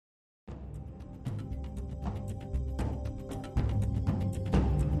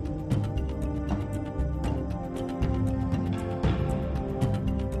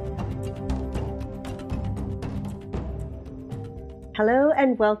Hello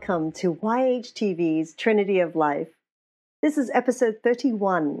and welcome to YHTV's Trinity of Life. This is episode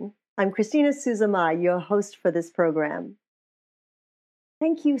 31. I'm Christina Suzuma, your host for this program.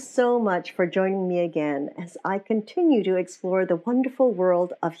 Thank you so much for joining me again as I continue to explore the wonderful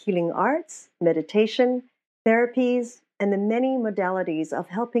world of healing arts, meditation, therapies, and the many modalities of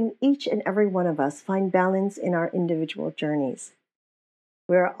helping each and every one of us find balance in our individual journeys.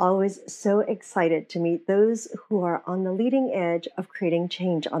 We're always so excited to meet those who are on the leading edge of creating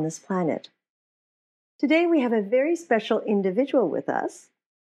change on this planet. Today we have a very special individual with us.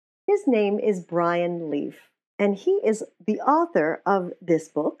 His name is Brian Leaf, and he is the author of this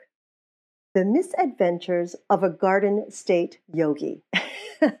book, The Misadventures of a Garden State Yogi.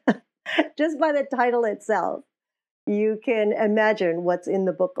 Just by the title itself, you can imagine what's in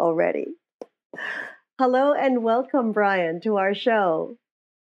the book already. Hello and welcome, Brian, to our show.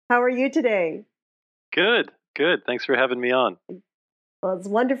 How are you today? Good. Thanks for having me on. Well, it's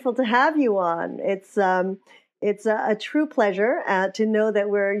wonderful to have you on. It's a true pleasure to know that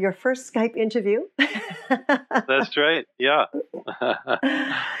we're your first Skype interview. That's right. Yeah.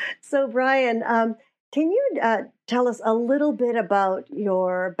 So, Brian, can you tell us a little bit about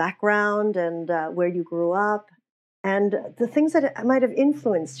your background and where you grew up and the things that might have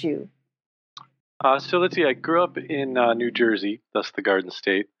influenced you? So let's see. I grew up in New Jersey, thus the Garden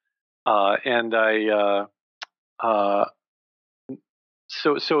State. And I,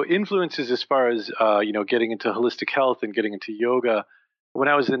 so influences as far as, getting into holistic health and getting into yoga. When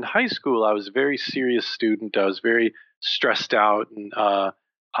I was in high school, I was a very serious student. I was very stressed out and,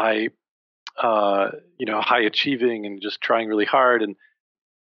 high achieving and just trying really hard. And,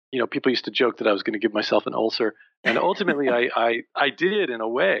 people used to joke that I was going to give myself an ulcer. And ultimately I did in a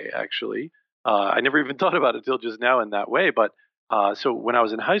way, actually. I never even thought about it till just now in that way, but so when I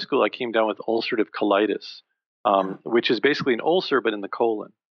was in high school, I came down with ulcerative colitis, which is basically an ulcer, but in the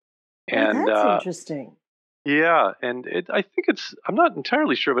colon. And that's interesting. Yeah. And I'm not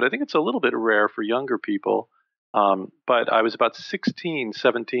entirely sure, but I think it's a little bit rare for younger people. But I was about 16,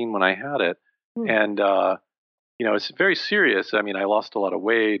 17 when I had it. And, it's very serious. I mean, I lost a lot of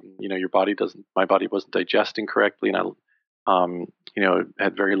weight. My body wasn't digesting correctly. And I,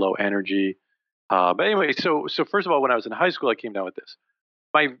 had very low energy. But anyway, so first of all, when I was in high school, I came down with this.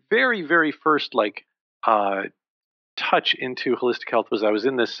 My very, very first touch into holistic health was I was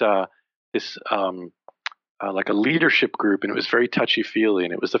in this like a leadership group, and it was very touchy feely,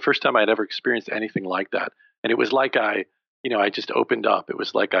 and it was the first time I'd ever experienced anything like that. And it was like I just opened up. It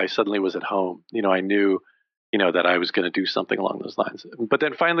was like I suddenly was at home. I knew, that I was going to do something along those lines. But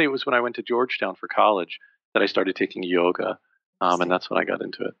then finally, it was when I went to Georgetown for college that I started taking yoga, and that's when I got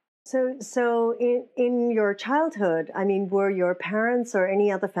into it. So in your childhood, I mean, were your parents or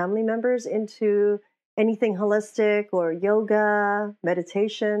any other family members into anything holistic or yoga,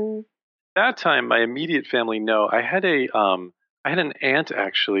 meditation? That time, my immediate family, no. I had an aunt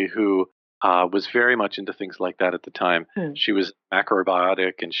actually who was very much into things like that at the time. She was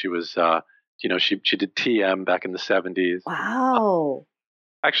macrobiotic, and she was, she did TM back in the 70s. Wow.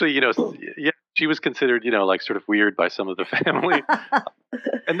 Actually, yeah, she was considered, sort of weird by some of the family.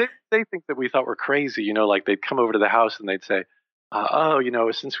 And they say things that we thought were crazy, like they'd come over to the house and they'd say,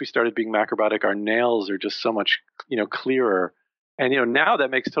 since we started being macrobiotic, our nails are just so much, clearer. And, now that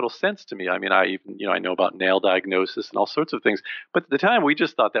makes total sense to me. I mean, I even, I know about nail diagnosis and all sorts of things. But at the time, we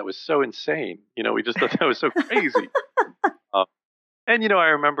just thought that was so insane. We just thought that was so crazy. And, I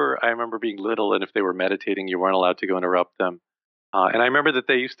remember being little, and if they were meditating, you weren't allowed to go interrupt them. And I remember that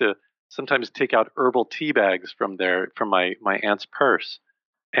they used to sometimes take out herbal tea bags from my aunt's purse.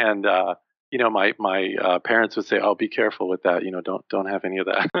 And, my parents would say, "Oh, be careful with that. Don't have any of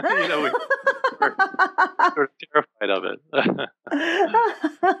that." We were sort of terrified of it.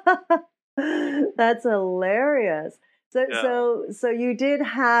 That's hilarious. So you did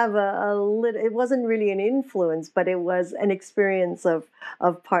have a little. It wasn't really an influence, but it was an experience of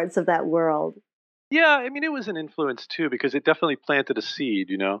parts of that world. Yeah, I mean, it was an influence too, because it definitely planted a seed,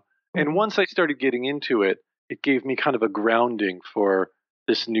 And once I started getting into it, it gave me kind of a grounding for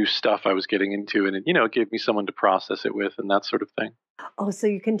this new stuff I was getting into, and it gave me someone to process it with and that sort of thing. Oh, so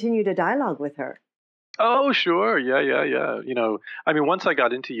you continued a dialogue with her? Oh, sure. Yeah. I mean, once I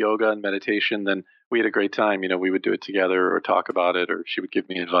got into yoga and meditation, then we had a great time. We would do it together or talk about it, or she would give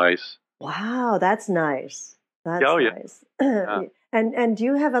me advice. Wow, that's nice. That's nice. Yeah. And do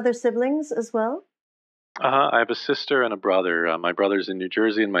you have other siblings as well? I have a sister and a brother. My brother's in New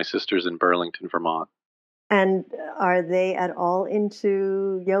Jersey and my sister's in Burlington, Vermont. And are they at all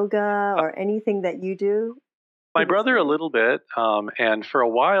into yoga or anything that you do? My brother a little bit. And for a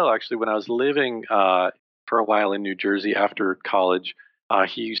while, actually, when I was living for a while in New Jersey after college.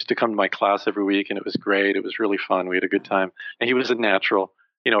 He used to come to my class every week, and it was great. It was really fun. We had a good time, and he was a natural.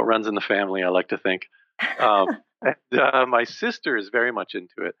 You know, it runs in the family, I like to think. And my sister is very much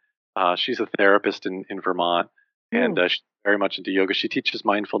into it. She's a therapist in Vermont, and Mm. she's very much into yoga. She teaches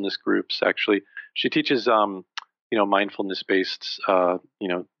mindfulness groups. Actually, she teaches mindfulness based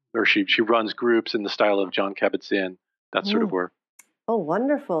or she runs groups in the style of John Kabat-Zinn, that sort of Mm. work. Oh,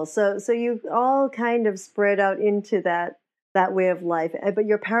 wonderful. So you all kind of spread out into that way of life. But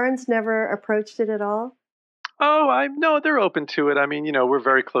your parents never approached it at all? Oh, I no, they're open to it. I mean, we're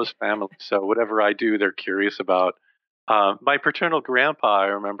very close family, so whatever I do, they're curious about. My paternal grandpa, I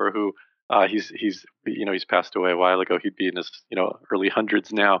remember, who he's passed away a while ago. He'd be in his early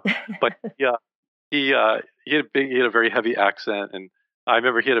hundreds now, but yeah, he had a very heavy accent, and I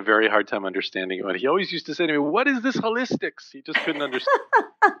remember he had a very hard time understanding it. And he always used to say to me, "What is this holistics?" He just couldn't understand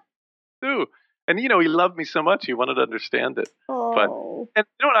too. And he loved me so much, he wanted to understand it. But Oh. and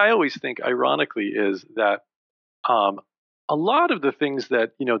what I always think, ironically, is that um, a lot of the things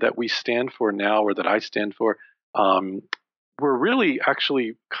that we stand for now, or that I stand for, um, were really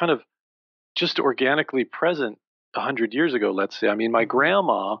actually kind of just organically present 100 years ago. Let's say. I mean, my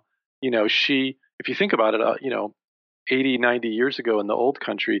grandma, she, if you think about it, 80, 90 years ago in the old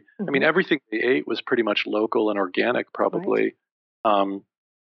country, I mean, Hmm. everything they ate was pretty much local and organic, Right. probably. Um,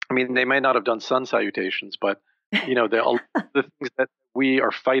 I mean, they may not have done sun salutations, but the things that we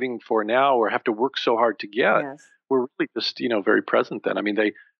are fighting for now, or have to work so hard to get, Yes. were really just very present then. I mean,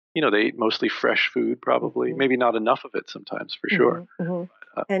 they ate mostly fresh food, probably, Hmm. maybe not enough of it sometimes, for sure. Hmm. Hmm.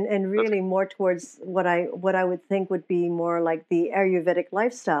 Uh, And that's really more towards what I would think would be more like the Ayurvedic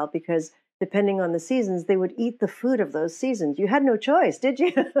lifestyle, because depending on the seasons, they would eat the food of those seasons. You had no choice, did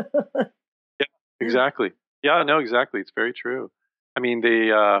you? Yeah, exactly. Yeah, no, exactly. It's very true. I mean,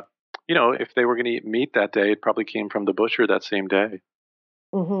 if they were going to eat meat that day, it probably came from the butcher that same day.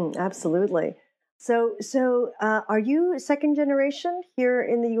 Absolutely. So, are you second generation here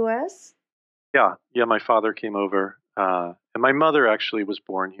in the U.S.? Yeah, yeah. My father came over, and my mother actually was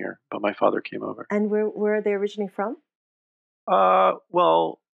born here, but my father came over. And where are they originally from?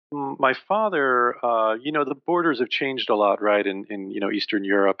 Well, my father, the borders have changed a lot, right, in Eastern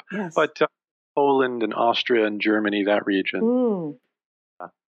Europe, Yes. but Poland and Austria and Germany, that region. Mm. Uh,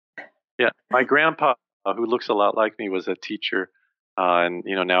 yeah, my grandpa, who looks a lot like me, was a teacher, and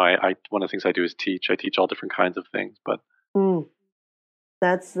now I one of the things I do is teach. I teach all different kinds of things, but Mm.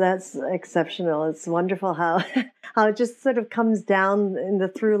 That's exceptional. It's wonderful how how it just sort of comes down in the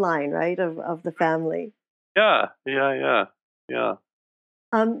through line, right, of the family. yeah, yeah, yeah, yeah.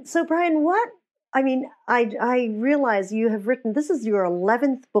 So Brian, I mean, I realize you have written. This is your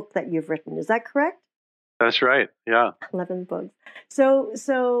 11th book that you've written. Is that correct? That's right. Yeah. 11 books.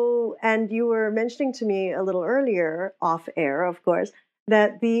 So, and you were mentioning to me a little earlier, off air, of course,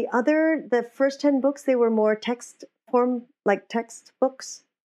 that the first 10 books, they were more text form, like text books.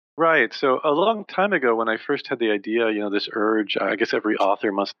 Right. So a long time ago, when I first had the idea, this urge, I guess every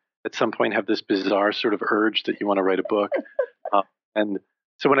author must at some point have this bizarre sort of urge that you want to write a book. And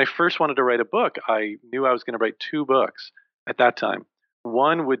so when I first wanted to write a book, I knew I was going to write two books at that time.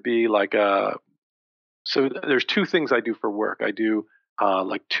 One would be like so there's two things I do for work. I do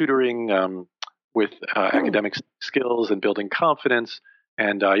like tutoring with academic skills and building confidence,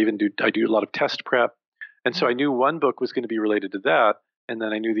 and I do a lot of test prep. And so I knew one book was going to be related to that, and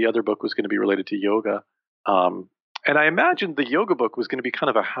then I knew the other book was going to be related to yoga. Um, and I imagined the yoga book was going to be kind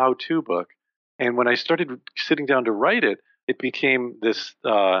of a how-to book. And when I started sitting down to write it, it became this,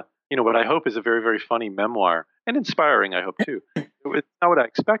 what I hope is a very, very funny memoir, and inspiring, I hope too. It's not what I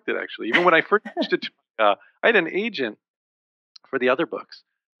expected, actually. Even when I first pitched it, I had an agent for the other books,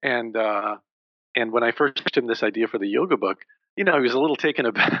 and when I first pitched him this idea for the yoga book, he was a little taken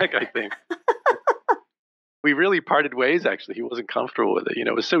aback. I think we really parted ways. Actually, he wasn't comfortable with it.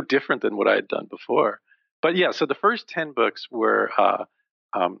 It was so different than what I had done before. But yeah, so the first 10 books were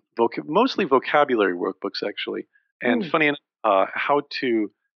mostly vocabulary workbooks, actually. And Mm, funny enough, how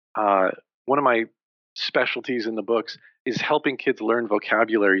to one of my specialties in the books is helping kids learn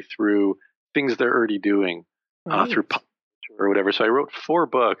vocabulary through things they're already doing, through great. publishing or whatever. So I wrote 4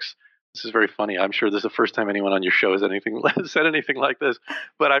 books. This is very funny. I'm sure this is the first time anyone on your show has said anything like this.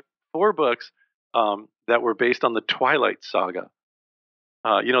 But I 4 books that were based on the Twilight Saga.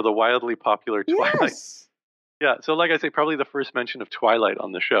 The wildly popular Twilight. Yes. Yeah. So, like I say, probably the first mention of Twilight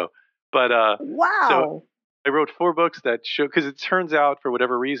on the show. But so Wow. I wrote 4 books that show, because it turns out, for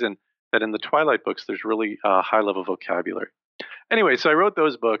whatever reason, that in the Twilight books there's really high level vocabulary. Anyway, so I wrote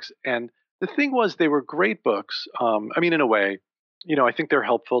those books, and the thing was, they were great books. I mean, in a way, I think they're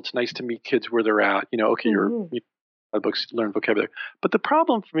helpful. It's nice to meet kids where they're at. Okay, Mm-hmm. books learn vocabulary. But the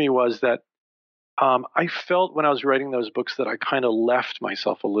problem for me was that I felt when I was writing those books that I kind of left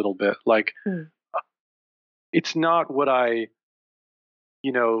myself a little bit. Like it's not what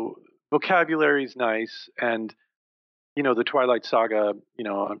you know, vocabulary is nice, and the Twilight Saga.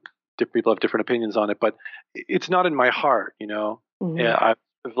 Different people have different opinions on it, but it's not in my heart. Mm-hmm. Yeah, I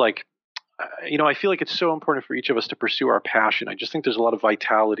feel like it's so important for each of us to pursue our passion. I just think there's a lot of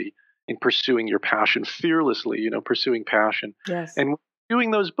vitality in pursuing your passion fearlessly. Pursuing passion, Yes. and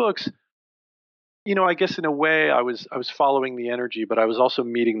doing those books. I guess in a way I was following the energy, but I was also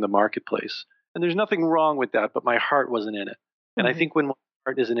meeting the marketplace. And there's nothing wrong with that, but my heart wasn't in it. And I Mm-hmm. think when my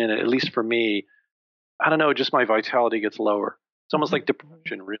heart isn't in it, at least for me, I don't know, just my vitality gets lower. It's almost like Mm-hmm.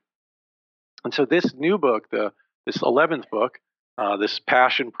 depression, really. And so this new book, this 11th book, this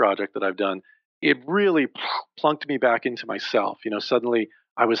passion project that I've done, it really plunked me back into myself. Suddenly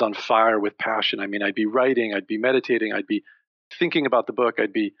I was on fire with passion. I mean, I'd be writing, I'd be meditating, I'd be thinking about the book,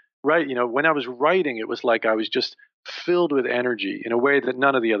 I'd be right. When I was writing, it was like I was just filled with energy in a way that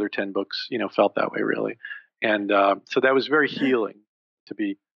none of the other 10 books, felt that way really. And so that was very healing to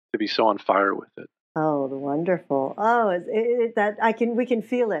be so on fire with it. Oh, wonderful! Oh, that we can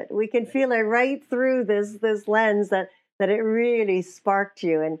feel it. We can feel it right through this lens that it really sparked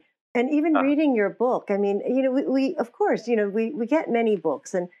you, and even Uh, reading your book. I mean, we of course, we get many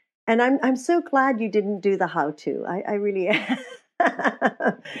books, and I'm so glad you didn't do the how to. I really,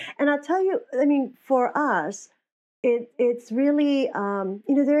 and I'll tell you. I mean, for us, it's really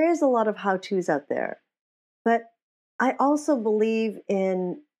there is a lot of how tos out there, but I also believe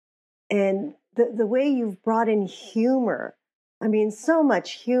in and the way you've brought in humor. I mean, so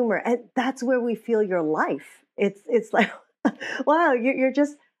much humor, and that's where we feel your life. It's like wow, you're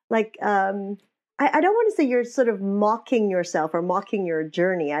just like I don't want to say you're sort of mocking yourself or mocking your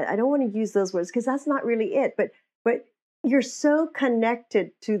journey. I don't want to use those words because that's not really it, but you're so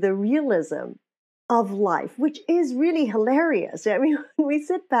connected to the realism of life, which is really hilarious. I mean, when we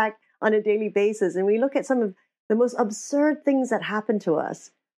sit back on a daily basis and we look at some of the most absurd things that happen to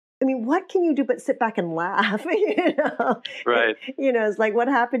us, I mean, what can you do but sit back and laugh? right. It's like what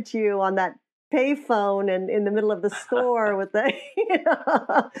happened to you on that payphone and in the middle of the store with the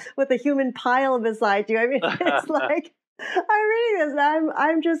with the human pile beside you. I mean, it's like I'm reading this, and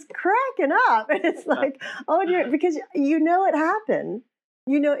I'm just cracking up, and it's like, oh dear, because it happened.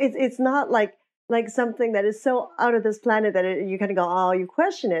 It's not like something that is so out of this planet that you kind of go, oh, you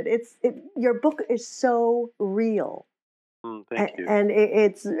question it. Your book is so real. Thank you. And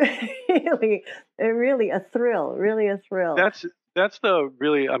it's really a thrill, really a thrill. That's the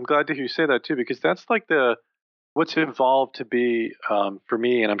really. I'm glad to hear you say that too, because that's like what's evolved to be for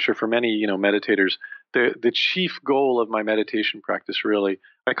me, and I'm sure for many meditators, the chief goal of my meditation practice. Really,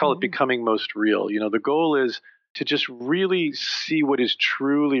 I call it becoming most real. The goal is to just really see what is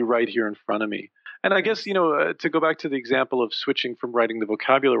truly right here in front of me. And I guess to go back to the example of switching from writing the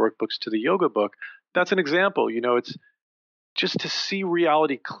vocabulary workbooks to the yoga book, that's an example. It's just to see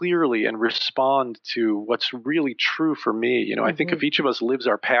reality clearly and respond to what's really true for me. I think if each of us lives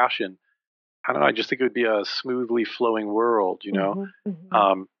our passion, I don't know, I just think it would be a smoothly flowing world.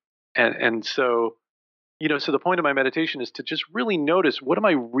 And so, so the point of my meditation is to just really notice, what am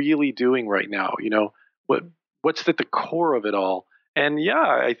I really doing right now? What's at the core of it all? And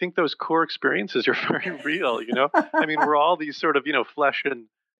yeah, I think those core experiences are very real. I mean, we're all these sort of, flesh and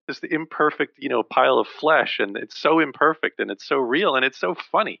just the imperfect, pile of flesh, and it's so imperfect and it's so real and it's so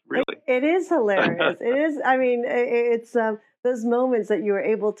funny, really. It is hilarious. It is. I mean, it's those moments that you were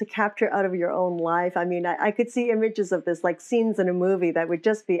able to capture out of your own life. I mean, I could see images of this, like scenes in a movie that would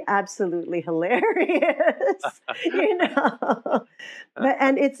just be absolutely hilarious.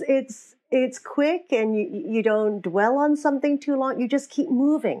 And it's quick, and you don't dwell on something too long. You just keep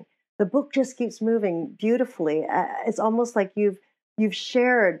moving. The book just keeps moving beautifully. It's almost like you've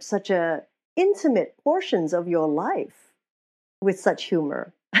shared such a intimate portions of your life with such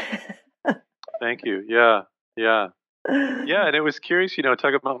humor. Thank you. Yeah. Yeah. Yeah. And it was curious,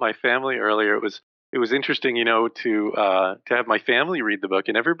 talking about my family earlier. It was interesting, to have my family read the book,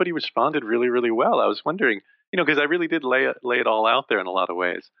 and everybody responded really, really well. I was wondering, because I really did lay it all out there in a lot of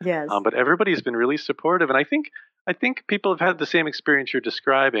ways. Yes. But everybody's been really supportive, and I think people have had the same experience you're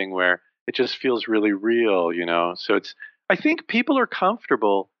describing, where it just feels really real. So I think people are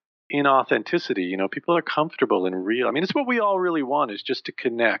comfortable in authenticity. People are comfortable in real. I mean, it's what we all really want, is just to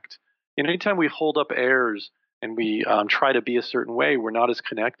connect. Anytime we hold up airs and we try to be a certain way, we're not as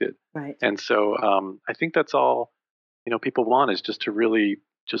connected. Right. And so I think that's all people want, is just to really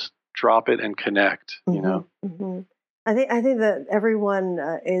just drop it and connect. Mm-hmm. I think that everyone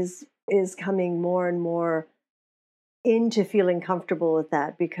is coming more and more into feeling comfortable with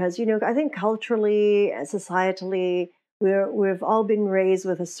that because I think culturally and societally we've all been raised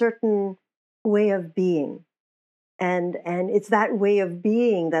with a certain way of being, and it's that way of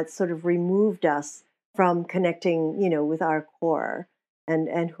being that sort of removed us from connecting with our core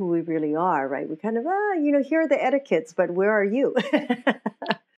and who we really are, right? We kind of here are the etiquettes, but where are you?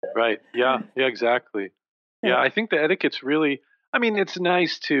 Right. Yeah. Yeah. Exactly. Yeah. Right. I think the etiquette's really. I mean, it's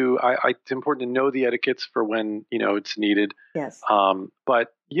nice to. It's important to know the etiquettes for when it's needed. Yes.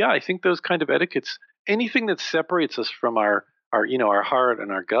 But yeah, I think those kind of etiquettes, anything that separates us from our our heart and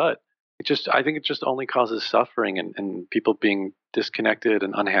our gut, I think it just only causes suffering and people being disconnected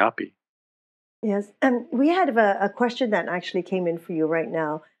and unhappy. Yes. We had a question that actually came in for you right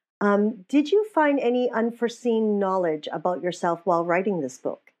now. Did you find any unforeseen knowledge about yourself while writing this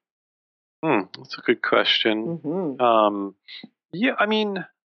book? That's a good question. Hmm. Um, yeah, I mean,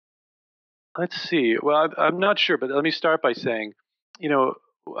 let's see. Well, I'm not sure, but let me start by saying, you know,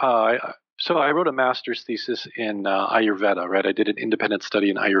 so I wrote a master's thesis in Ayurveda, right? I did an independent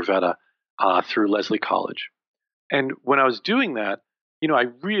study in Ayurveda through Lesley College. And when I was doing that, I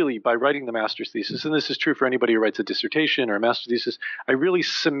really, by writing the master's thesis, and this is true for anybody who writes a dissertation or a master's thesis, I really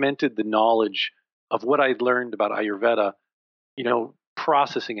cemented the knowledge of what I'd learned about Ayurveda,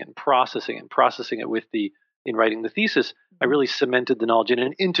 processing it and processing it and processing it in writing the thesis. I really cemented the knowledge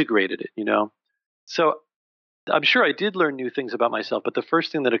and integrated it. So I'm sure I did learn new things about myself, but the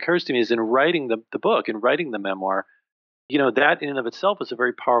first thing that occurs to me is in writing the book and writing the memoir, that in and of itself was a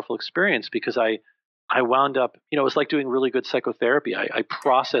very powerful experience because I wound up, it was like doing really good psychotherapy. I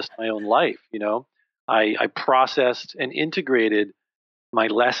processed my own life. I processed and integrated my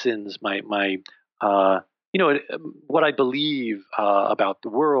lessons, my what I believe about the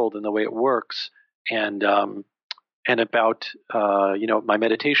world and the way it works, and about my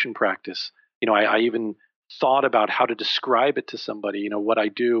meditation practice. I even thought about how to describe it to somebody. What I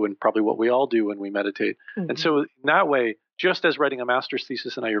do and probably what we all do when we meditate. And Hmm. so in that way, just as writing a master's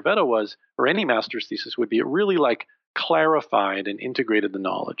thesis in Ayurveda was, or any master's thesis would be, it really like clarified and integrated the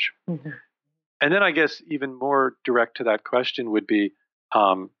knowledge. Hmm. And then I guess even more direct to that question would be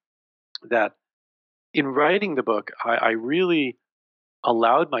um, that in writing the book, I really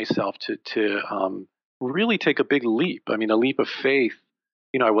allowed myself to really take a big leap. I mean, a leap of faith.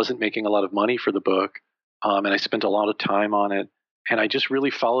 I wasn't making a lot of money for the book, and I spent a lot of time on it. And I just really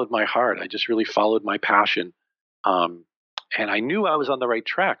followed my heart. I just really followed my passion. Um, and I knew I was on the right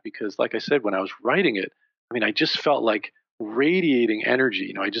track because, like I said, when I was writing it, I mean, I just felt like radiating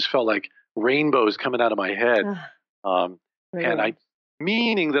energy. I just felt like rainbows coming out of my head. Ah, Um, and brilliant. I,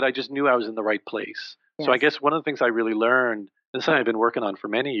 meaning that I just knew I was in the right place. So I Yes. guess one of the things I really learned, and something I've been working on for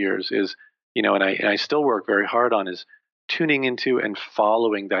many years, is, and I still work very hard on, is tuning into and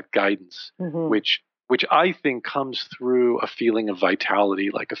following that guidance, Hmm. which I think comes through a feeling of vitality,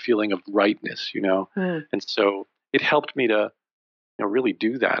 like a feeling of rightness. Hmm. And so it helped me to, really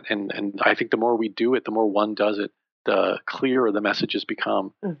do that. And I think the more we do it, the more one does it, the clearer the messages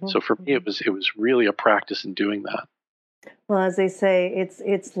become. Hmm. So for me, it was really a practice in doing that. Well, as they say,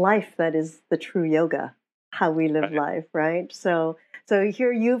 it's life that is the true yoga, how we live Right. life, right? So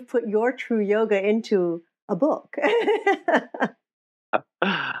here you've put your true yoga into a book.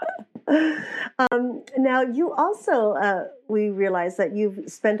 Now you also we realize that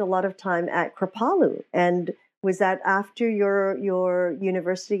you've spent a lot of time at Kripalu, and was that after your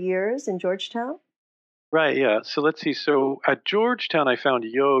university years in Georgetown? Right, yeah. So let's see. So at Georgetown, I found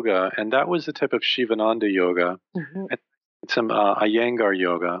yoga, and that was the type of Shivananda yoga, Hmm. and some Iyengar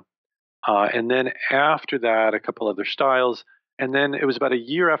yoga. And then after that, a couple other styles. And then it was about a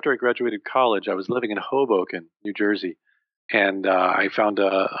year after I graduated college. I was living in Hoboken, New Jersey, and I found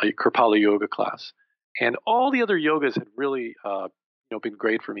a Kripalu yoga class. And all the other yogas had really, been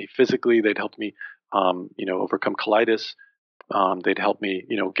great for me physically. They'd helped me, overcome colitis. They'd help me,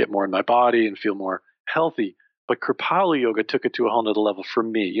 get more in my body and feel more healthy. But Kripalu yoga took it to a whole nother level for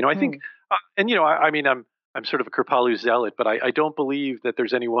me. I think, I mean, I'm sort of a Kripalu zealot, but I don't believe that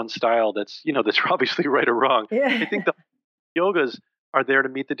there's any one style that's obviously right or wrong. I Yeah. think the yogas are there to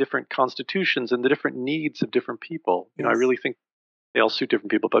meet the different constitutions and the different needs of different people. I Yes. really think they all suit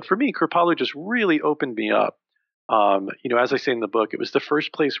different people. But for me, Kripalu just really opened me up. As I say in the book, it was the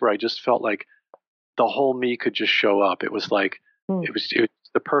first place where I just felt like the whole me could just show up. It was like Mm, it was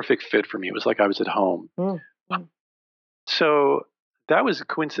the perfect fit for me. It was like I was at home. mm, mm, So that was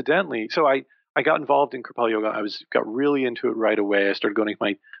coincidentally. So I got involved in Kripalu Yoga. Got really into it right away. I started going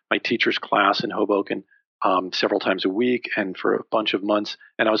to my teacher's class in Hoboken several times a week and for a bunch of months.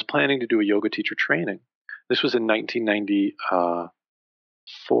 And I was planning to do a yoga teacher training. This was in 1994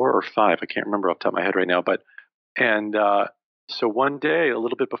 or five. I can't remember off the top of my head right now. And so one day, a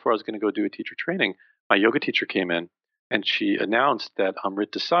little bit before I was going to go do a teacher training, my yoga teacher came in and she announced that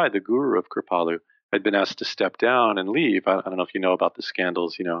Amrit Desai, the guru of Kripalu, had been asked to step down and leave. I don't know if you know about the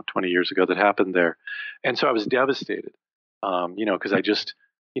scandals, 20 years ago that happened there. And so I was devastated, because I just,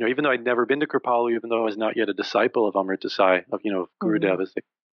 even though I'd never been to Kripalu, even though I was not yet a disciple of Amrit Desai, of Gurudev,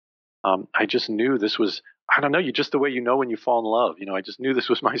 I just knew this was, I don't know, just the way when you fall in love, I just knew this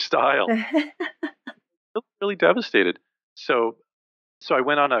was my style. Really devastated. So I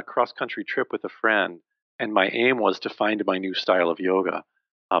went on a cross-country trip with a friend, and my aim was to find my new style of yoga.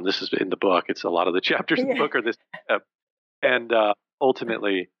 This is in the book. It's a lot of the chapters in the book are this. And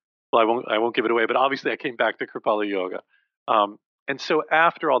ultimately, well, I won't give it away, but obviously I came back to Kripalu Yoga. And so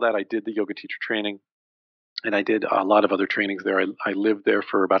after all that, I did the yoga teacher training, and I did a lot of other trainings there. I lived there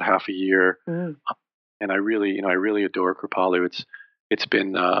for about half a year, and I really adore Kripalu. It's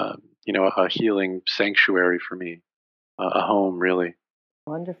been a healing sanctuary for me, a home, really.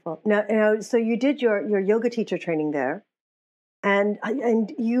 Wonderful. Now, so you did your yoga teacher training there,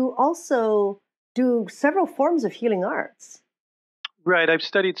 and you also do several forms of healing arts. Right. I've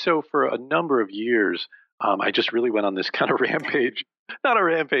studied for a number of years. I just really went on this kind of rampage, not a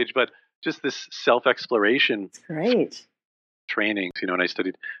rampage, but just this self-exploration. That's great. Trainings, and I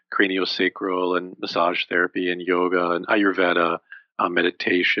studied craniosacral and massage therapy and yoga and Ayurveda,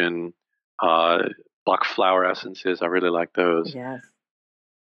 meditation, Bach flower essences. I really like those. Yes.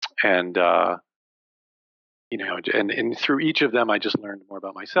 And, and through each of them, I just learned more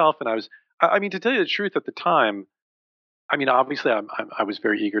about myself. And to tell you the truth, at the time, obviously I was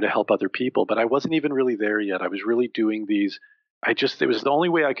very eager to help other people, but I wasn't even really there yet. I was really doing these. It was the only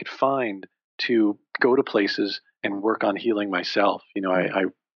way I could find to go to places and work on healing myself.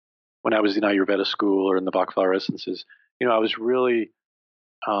 When I was in Ayurveda school or in the Bach flower essences, I was really,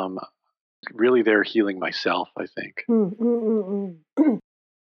 really there healing myself, I think.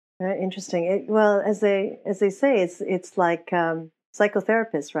 Interesting. Well, as they say, it's like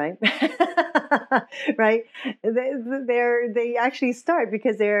psychotherapists, right? Right? They actually start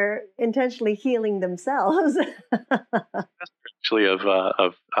because they're intentionally healing themselves. Actually,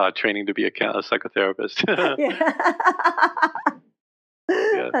 of training to be a psychotherapist. Yeah.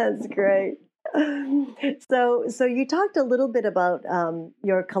 That's great. So you talked a little bit about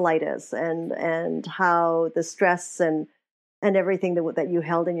your colitis and how the stress and everything that you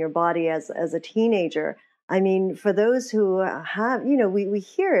held in your body as a teenager. For those who have, we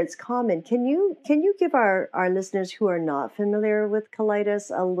hear it's common. Can you give our listeners who are not familiar with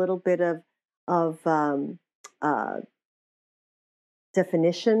colitis a little bit of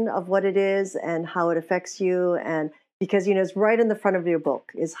definition of what it is and how it affects you? And because it's right in the front of your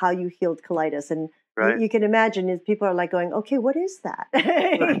book is how you healed colitis, and right. You can imagine is people are like going, okay, what is that?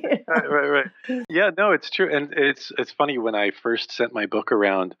 Right. Yeah, no, it's true. And it's funny, when I first sent my book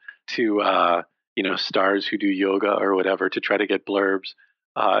around to, stars who do yoga or whatever to try to get blurbs,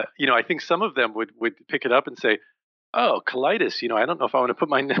 I think some of them would pick it up and say, oh, colitis, I don't know if I want to put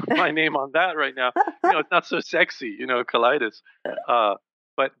my name on that right now. It's not so sexy, colitis.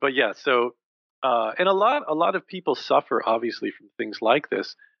 But yeah, so, and a lot of people suffer obviously from things like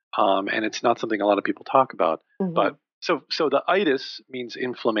this. And it's not something a lot of people talk about, but so the itis means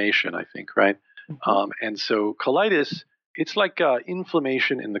inflammation, I think, right? And so colitis, it's like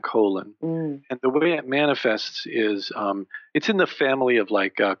inflammation in the colon, and the way it manifests is it's in the family of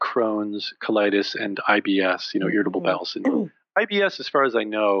like Crohn's, colitis, and IBS, irritable bowel syndrome. IBS, as far as I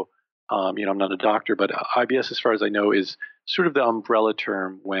know, I'm not a doctor, but IBS, as far as I know, is sort of the umbrella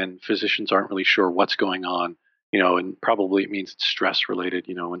term when physicians aren't really sure what's going on. And probably it means it's stress related,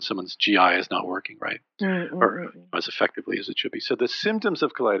 when someone's GI is not working right or as effectively as it should be. So the symptoms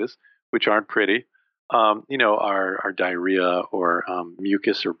of colitis, which aren't pretty, are diarrhea or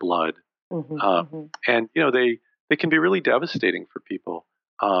mucus or blood. And, they can be really devastating for people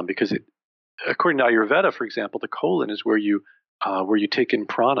because according to Ayurveda, for example, the colon is where you take in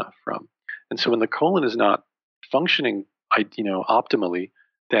prana from. And so when the colon is not functioning, optimally,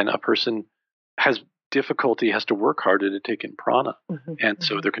 then a person has to work harder to take in prana. And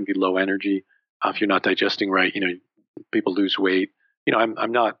so there can be low energy. If you're not digesting right, people lose weight.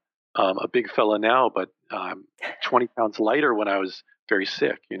 I'm not a big fella now, but 20 pounds lighter when I was very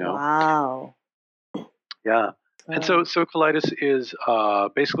sick, Wow. Yeah. And so colitis is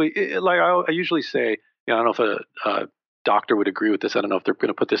basically, like I usually say, I don't know if a doctor would agree with this. I don't know if they're going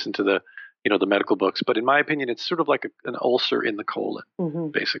to put this into the medical books, but in my opinion, it's sort of like an ulcer in the colon,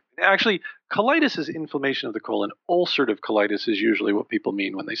 basically. Actually, colitis is inflammation of the colon. Ulcerative colitis is usually what people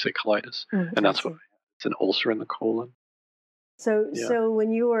mean when they say colitis, and that's what. It's an ulcer in the colon. So, Yeah. so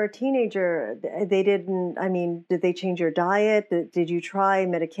when you were a teenager, they didn't, I mean, did they change your diet? Did you try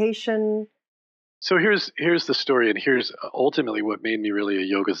medication? So here's the story, and here's ultimately what made me really a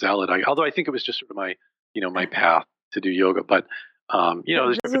yoga zealot. Although I think it was just sort of my my path to do yoga, but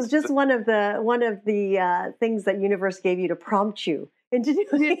there's This was just one of the things that universe gave you to prompt you into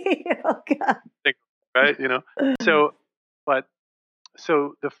doing yoga. right, So, but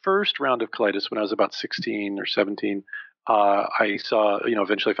so the first round of colitis when I was about 16 or 17, I saw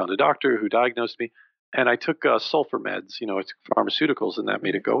eventually I found a doctor who diagnosed me, and I took sulfur meds, I took pharmaceuticals, and that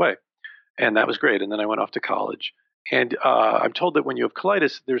made it go away. And that was great. And then I went off to college. And I'm told that when you have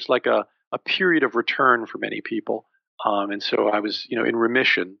colitis, there's like a period of return for many people. And so I was, in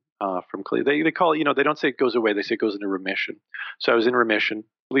remission from colitis. They call it, they don't say it goes away. They say it goes into remission. So I was in remission.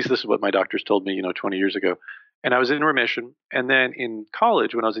 At least this is what my doctors told me, 20 years ago. And I was in remission. And then in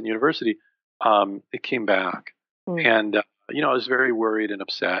college, when I was in university, it came back. And, I was very worried and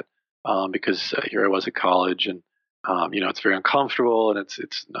upset because here I was at college, and it's very uncomfortable, and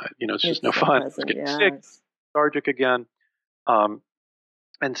it's not, it's just no fun. It's getting sick, lethargic again. And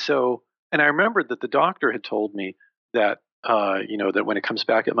I remembered that the doctor had told me that, that when it comes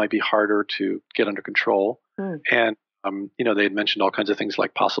back, it might be harder to get under control. And, they had mentioned all kinds of things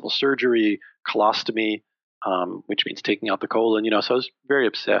like possible surgery, colostomy, which means taking out the colon, so I was very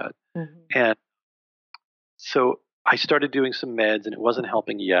upset. And so I started doing some meds, and it wasn't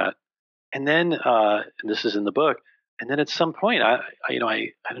helping yet. And then, and this is in the book, and then at some point, I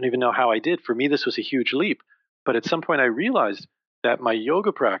don't even know how I did. For me, this was a huge leap. But at some point, I realized that my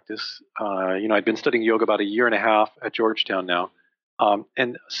yoga practice, I'd been studying yoga about a year and a half at Georgetown now.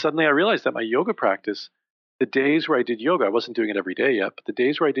 And suddenly I realized that my yoga practice, the days where I did yoga, I wasn't doing it every day yet, but the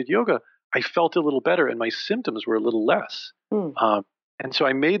days where I did yoga, I felt a little better and my symptoms were a little less. And so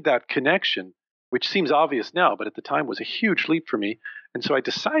I made that connection, which seems obvious now, but at the time was a huge leap for me. And so I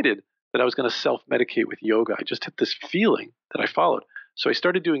decided that I was going to self-medicate with yoga. I just had this feeling that I followed. So I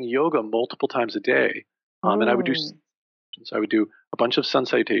started doing yoga multiple times a day. And I would do a bunch of sun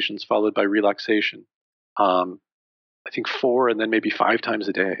salutations followed by relaxation. I think 4 and then maybe 5 times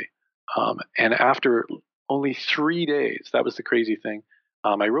a day. And after only 3 days, that was the crazy thing.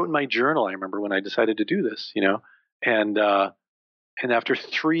 I wrote in my journal, I remember when I decided to do this, and after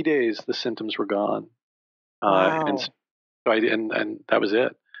 3 days, the symptoms were gone. Wow. And so and that was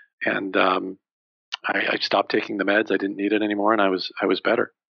it. And I stopped taking the meds. I didn't need it anymore, and I was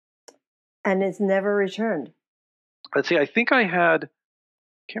better. And it's never returned. Let's see. I think I can't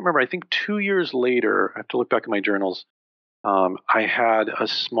remember. I think 2 years later, I have to look back at my journals. I had a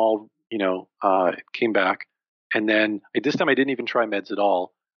small, it came back, and then this time I didn't even try meds at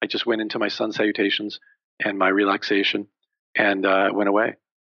all. I just went into my sun salutations and my relaxation, and it went away,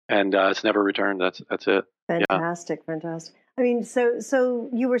 and it's never returned. That's it. Fantastic. I mean, so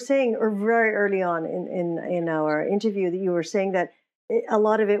you were saying, or very early on in our interview, that you were saying that a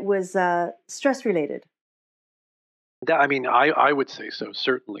lot of it was stress related. I would say so,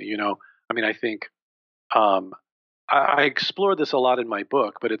 certainly. I think I explore this a lot in my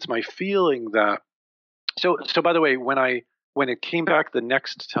book, but it's my feeling that. So by the way, when it came back the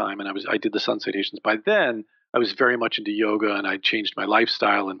next time, and I did the sun salutations. By then, I was very much into yoga, and I changed my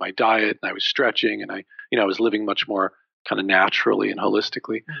lifestyle and my diet, and I was stretching, and I was living much more kind of naturally and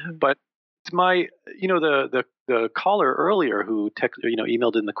holistically. But it's my, the caller earlier who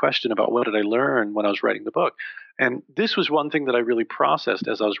emailed in the question about what did I learn when I was writing the book. And this was one thing that I really processed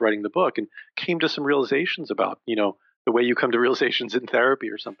as I was writing the book and came to some realizations about, the way you come to realizations in therapy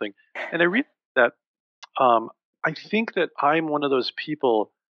or something. And I realized that I think that I'm one of those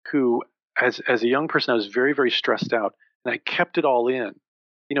people who, as a young person, I was very, very stressed out, and I kept it all in.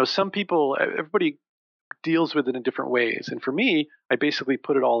 Some people, everybody deals with it in different ways. And for me, I basically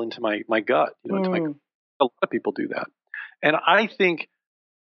put it all into my gut, into my gut. A lot of people do that. And I think,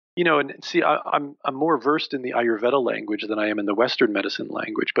 and see, I'm more versed in the Ayurveda language than I am in the Western medicine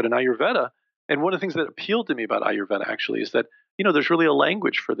language. But in Ayurveda, and one of the things that appealed to me about Ayurveda actually is that, there's really a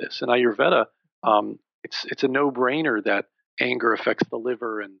language for this. In Ayurveda, it's a no-brainer that anger affects the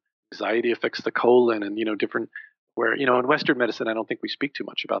liver and anxiety affects the colon, and, different, where, in Western medicine, I don't think we speak too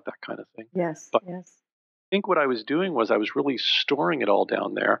much about that kind of thing. Yes. But I think what I was doing was I was really storing it all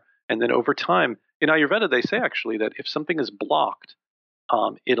down there. And then over time, in Ayurveda, they say actually that if something is blocked,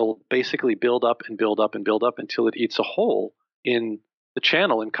 it'll basically build up and build up and build up until it eats a hole in the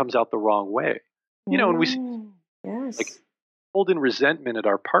channel and comes out the wrong way. And we hold in resentment at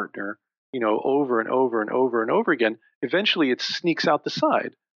our partner, over and over and over and over again. Eventually, it sneaks out the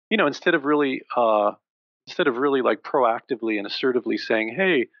side. Instead of really like proactively and assertively saying,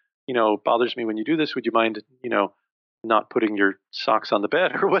 "Hey, bothers me when you do this. Would you mind, not putting your socks on the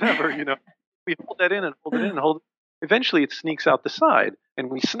bed or whatever, we hold that in and hold it in and hold it. Eventually it sneaks out the side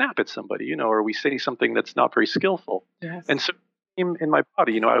and we snap at somebody, or we say something that's not very skillful. Yes. And so in my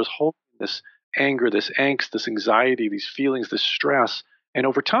body, I was holding this anger, this angst, this anxiety, these feelings, this stress. And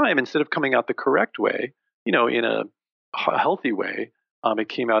over time, instead of coming out the correct way, in a healthy way, it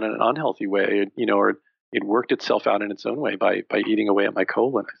came out in an unhealthy way, or it worked itself out in its own way by eating away at my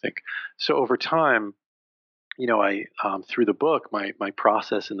colon, I think. So over time, I through the book, my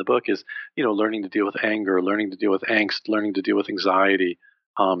process in the book is, learning to deal with anger, learning to deal with angst, learning to deal with anxiety,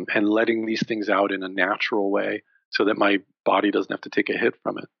 and letting these things out in a natural way so that my body doesn't have to take a hit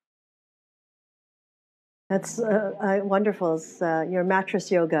from it. That's wonderful. It's your mattress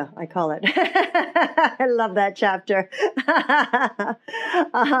yoga, I call it. I love that chapter.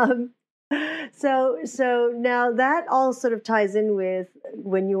 So now that all sort of ties in with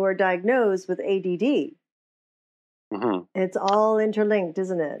when you were diagnosed with ADD. Mm-hmm. It's all interlinked,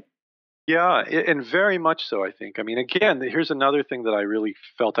 isn't it? Yeah, and very much so, I think. I mean, again, here's another thing that I really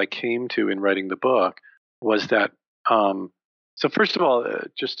felt I came to in writing the book was that, so first of all,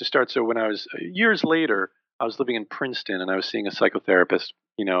 just to start, so when I was years later, I was living in Princeton and I was seeing a psychotherapist,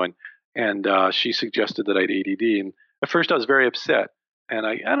 and she suggested that I had ADD. And at first I was very upset. And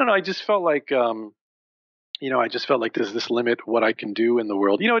I don't know, I just felt like, there's this limit what I can do in the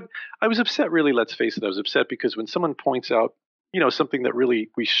world. I was upset, really, let's face it. I was upset because when someone points out, something that really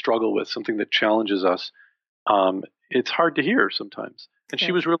we struggle with, something that challenges us, it's hard to hear sometimes. And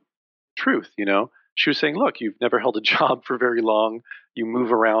she was really truth, She was saying, look, you've never held a job for very long. You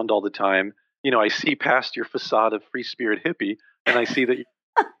move around all the time. I see past your facade of free spirit hippie, and I see that,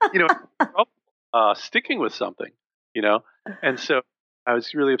 sticking with something, And so I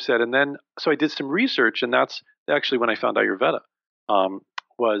was really upset. And then, so I did some research, and that's actually when I found Ayurveda,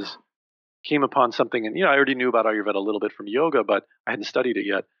 came upon something. And, I already knew about Ayurveda a little bit from yoga, but I hadn't studied it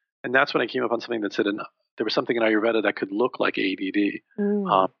yet. And that's when I came upon something that said there was something in Ayurveda that could look like ADD.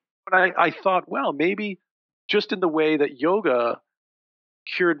 But I thought, well, maybe just in the way that yoga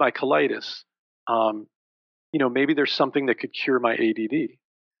cured my colitis, maybe there's something that could cure my ADD.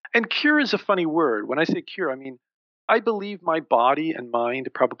 And cure is a funny word. When I say cure, I mean, I believe my body and mind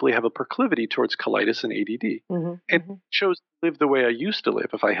probably have a proclivity towards colitis and ADD. Mm-hmm, and chose to live the way I used to live.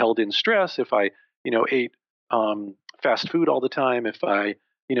 If I held in stress, if I, ate fast food all the time, if I,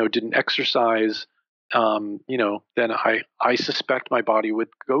 didn't exercise, then I suspect my body would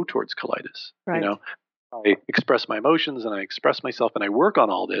go towards colitis. Right. I express my emotions and I express myself and I work on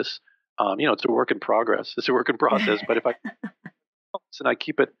all this. It's a work in progress. It's a work in process. But if I and I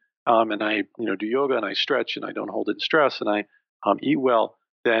keep it and I do yoga and I stretch and I don't hold it in stress and I eat well,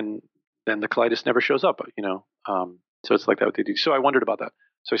 then the colitis never shows up. So it's like that with ADD. So I wondered about that.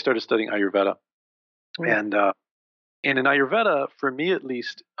 So I started studying Ayurveda, and in Ayurveda, for me at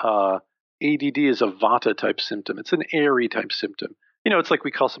least, ADD is a Vata type symptom. It's an airy type symptom. It's like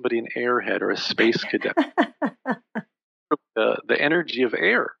we call somebody an airhead or a space cadet. The energy of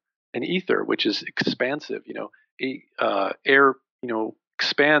air and ether, which is expansive. Air,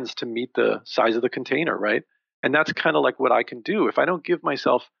 expands to meet the size of the container, right? And that's kind of like what I can do. If I don't give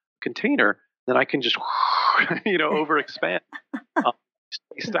myself a container, then I can just, overexpand,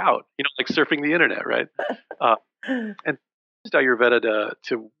 spaced out, like surfing the internet, right? And used Ayurveda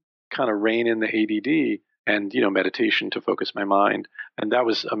to kind of rein in the ADD and, meditation to focus my mind. And that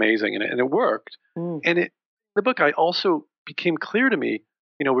was amazing. And it worked. And in the book, I also became clear to me,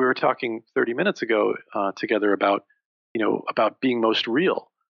 we were talking 30 minutes ago together about being most real,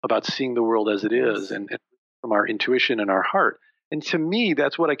 about seeing the world as it is and from our intuition and our heart. And to me,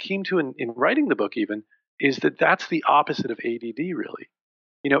 that's what I came to in writing the book even, is that that's the opposite of ADD, really.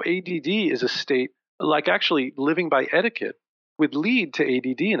 ADD is a state, like actually living by etiquette would lead to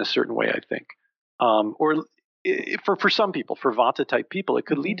ADD in a certain way, I think. Or for some people, for Vata type people, it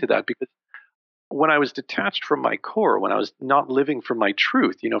could lead to that because when I was detached from my core, when I was not living from my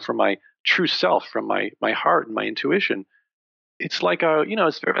truth, from my true self, from my heart and my intuition, it's like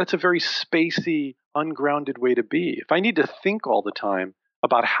it's a very spacey, ungrounded way to be. If I need to think all the time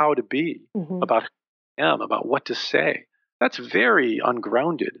about how to be, about who I am, about what to say, that's very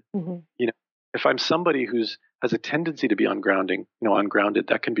ungrounded. If I'm somebody has a tendency to be ungrounded,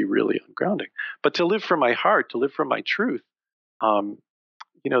 that can be really ungrounding. But to live from my heart, to live from my truth,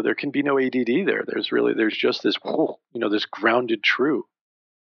 there can be no ADD there. There's just this, this grounded true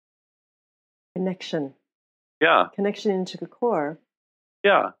connection. Yeah. Connection into the core.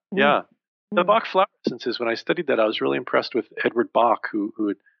 Yeah. Yeah. The Bach flower essences, when I studied that, I was really impressed with Edward Bach,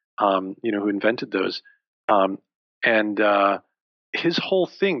 who invented those. his whole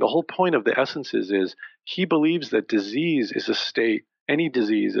thing, the whole point of the essences is he believes that disease is a state, any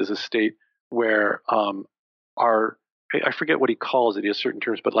disease is a state where our, I forget what he calls it, he has certain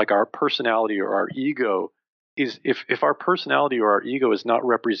terms, but like our personality or our ego is, if our personality or our ego is not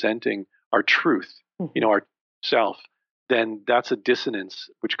representing our truth, our self, then that's a dissonance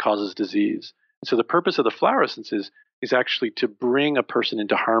which causes disease. And so the purpose of the flower essences is actually to bring a person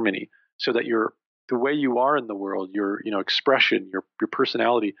into harmony so that the way you are in the world, your expression, your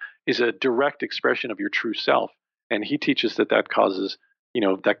personality is a direct expression of your true self. And he teaches that causes,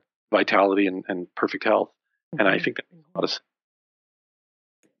 that vitality and perfect health. And I think that makes a lot of sense.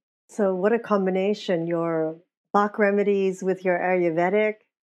 So what a combination, your Bach remedies with your Ayurvedic.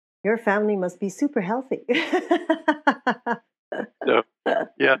 Your family must be super healthy. So,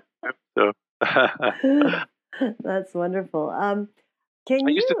 yeah. So. That's wonderful. Can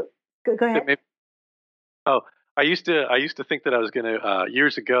you go ahead? I used to think that I was going to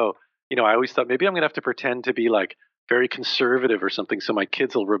years ago. I always thought maybe I'm going to have to pretend to be like very conservative or something, so my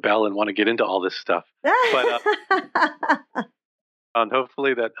kids will rebel and want to get into all this stuff. But and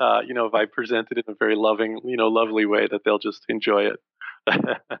hopefully that if I present it in a very loving, lovely way, that they'll just enjoy it.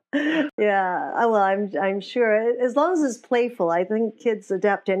 Yeah, well, I'm sure as long as it's playful. I think kids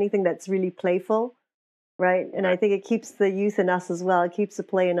adapt to anything that's really playful, right? And I think it keeps the youth in us as well. It keeps the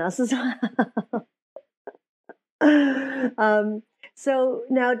play in us as well. So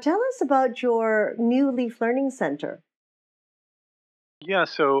now tell us about your New Leaf Learning Center. Yeah,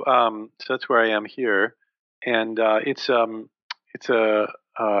 so that's where I am here, and it's a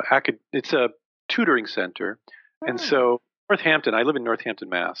tutoring center, and so Northampton. I live in Northampton,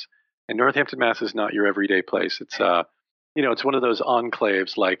 Mass, and Northampton, Mass is not your everyday place. It's it's one of those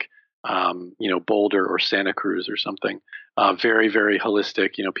enclaves like Boulder or Santa Cruz or something. Very, very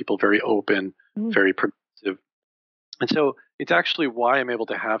holistic. People very open, very progressive. And so it's actually why I'm able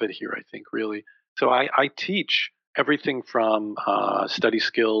to have it here, I think, really. So I teach everything from study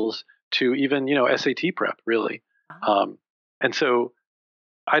skills to even, SAT prep, really. And so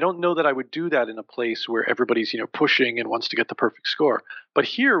I don't know that I would do that in a place where everybody's, pushing and wants to get the perfect score. But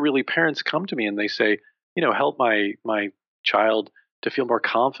here, really, parents come to me and they say, help my child to feel more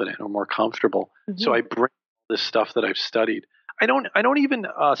confident or more comfortable. So I bring this stuff that I've studied. I don't even,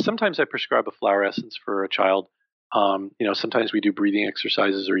 sometimes I prescribe a flower essence for a child. Sometimes we do breathing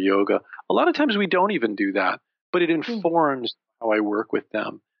exercises or yoga. A lot of times we don't even do that, but it informs how I work with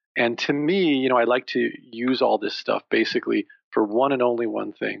them. And to me, I like to use all this stuff basically for one and only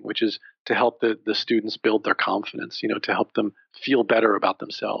one thing, which is to help the students build their confidence, to help them feel better about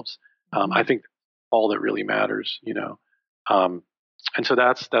themselves. I think all that really matters, and so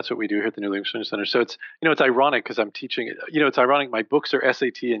that's what we do here at the New Leaf Learning Center. So it's ironic because I'm teaching, it's ironic. My books are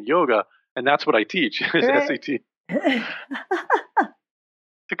SAT and yoga, and that's what I teach is SAT.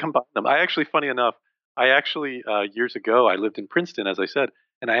 To combine them. Funny enough, years ago, I lived in Princeton, as I said,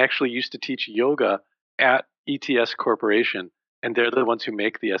 and I actually used to teach yoga at ETS Corporation, and they're the ones who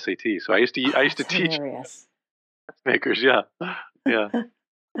make the SAT. So I used to teach makers. Yeah.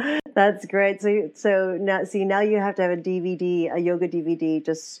 That's great. So now you have to have a yoga DVD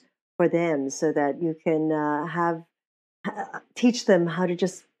just for them, so that you can teach them how to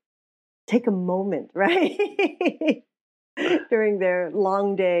just take a moment, right? During their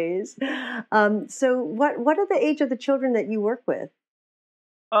long days. So what are the age of the children that you work with?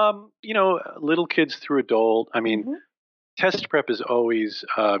 Little kids through adult. I mean, test prep is always,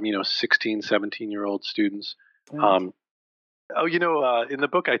 16, 17-year-old students. Right. In the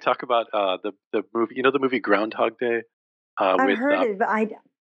book I talk about the movie, the movie Groundhog Day. I've heard it, but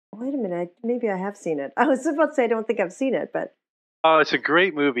wait a minute. Maybe I have seen it. I was about to say I don't think I've seen it, but. Oh, it's a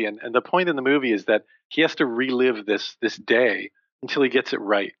great movie, and the point in the movie is that he has to relive this day until he gets it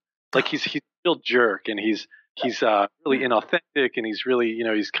right. Like he's a real jerk, and he's really inauthentic, and he's really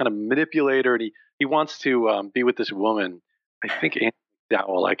he's kind of manipulator, and he wants to be with this woman. I think Anne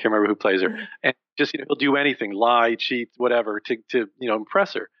McDowell. I can't remember who plays her, and just he'll do anything, lie, cheat, whatever, to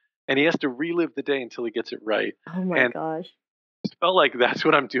impress her, and he has to relive the day until he gets it right. Oh my gosh! It felt like that's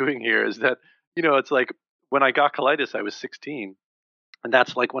what I'm doing here. Is that it's like when I got colitis, I was 16. And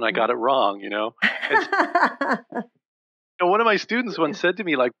that's like when I got it wrong, And, one of my students once said to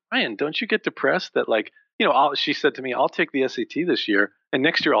me, like, Brian, don't you get depressed that, like, she said to me, I'll take the SAT this year, and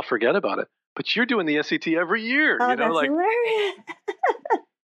next year I'll forget about it. But you're doing the SAT every year, that's hilarious. I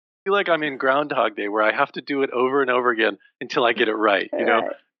feel like I'm in Groundhog Day, where I have to do it over and over again until I get it right,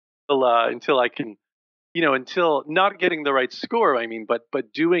 until I can, until not getting the right score. I mean,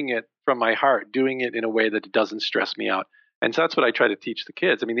 but doing it from my heart, doing it in a way that it doesn't stress me out. And so that's what I try to teach the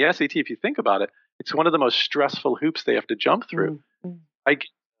kids. I mean, the SAT, if you think about it, it's one of the most stressful hoops they have to jump through. Mm-hmm. I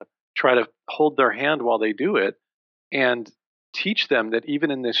try to hold their hand while they do it and teach them that even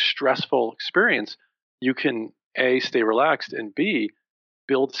in this stressful experience, you can A, stay relaxed, and B,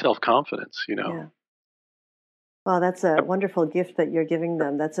 build self-confidence, Yeah. Well, that's a wonderful gift that you're giving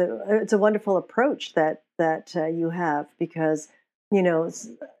them. It's a wonderful approach that you have, because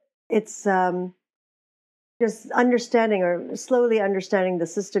it's just understanding, or slowly understanding, the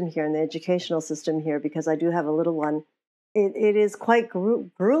system here and the educational system here, because I do have a little one. It is quite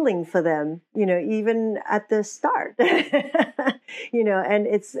grueling for them, even at the start, and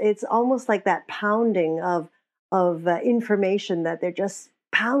it's almost like that pounding of information that they're just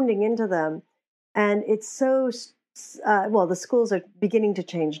pounding into them. And it's so, well, the schools are beginning to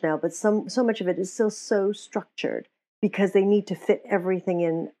change now, but so much of it is still so structured, because they need to fit everything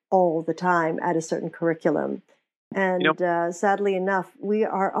in all the time at a certain curriculum. And sadly enough, we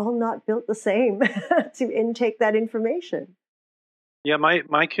are all not built the same to intake that information. Yeah,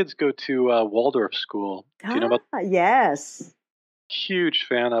 my kids go to Waldorf school. Do you know about? Yes. Huge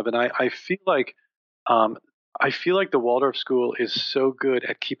fan of, and I feel like the Waldorf school is so good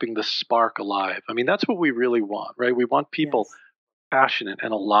at keeping the spark alive. I mean, that's what we really want, right? We want people passionate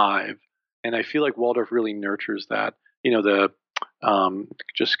and alive, and I feel like Waldorf really nurtures that. The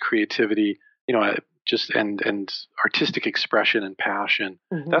just creativity, just and artistic expression and passion.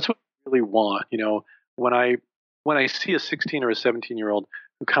 Mm-hmm. That's what we really want. When I see a 16 or a 17-year-old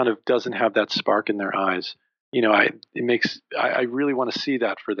who kind of doesn't have that spark in their eyes, I really want to see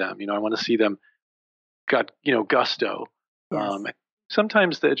that for them. I want to see them got gusto. Yes.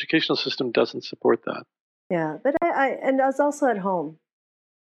 Sometimes the educational system doesn't support that. Yeah, but I was also at home.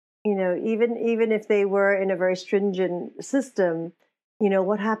 Even if they were in a very stringent system,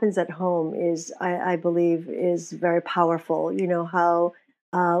 what happens at home is, I believe, is very powerful. How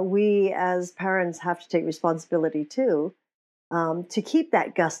we as parents have to take responsibility too, to keep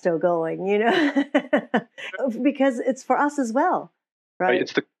that gusto going, because it's for us as well, right?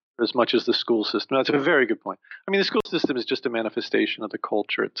 It's as much as the school system. That's a very good point. I mean, the school system is just a manifestation of the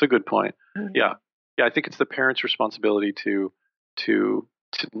culture. It's a good point. Mm-hmm. Yeah. I think it's the parents' responsibility to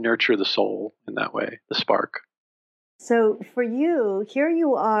nurture the soul in that way, the spark. So for you, here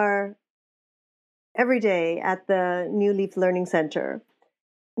you are every day at the New Leaf Learning Center.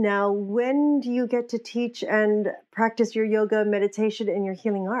 Now, when do you get to teach and practice your yoga, meditation, and your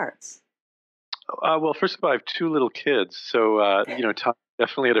healing arts? Well, first of all, I have 2 little kids, so time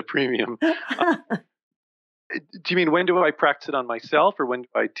definitely at a premium. Do you mean when do I practice it on myself, or when do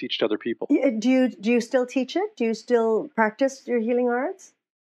I teach to other people? Do you still teach it? Do you still practice your healing arts?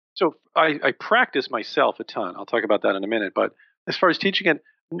 So I practice myself a ton. I'll talk about that in a minute. But as far as teaching it,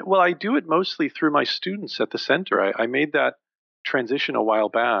 well, I do it mostly through my students at the center. I made that transition a while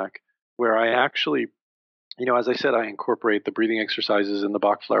back, where I actually, as I said, I incorporate the breathing exercises and the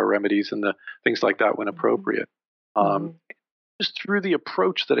Bach flower remedies and the things like that when appropriate. Mm-hmm. Just through the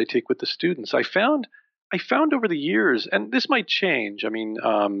approach that I take with the students, I found over the years, and this might change. I mean,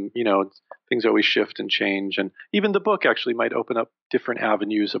 things always shift and change, and even the book actually might open up different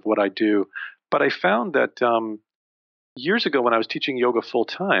avenues of what I do. But I found that years ago, when I was teaching yoga full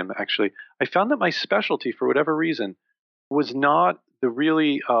time, actually, I found that my specialty, for whatever reason, was not the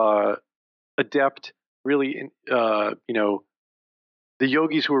really adept, really, the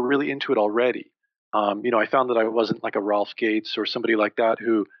yogis who were really into it already. I found that I wasn't like a Ralph Gates or somebody like that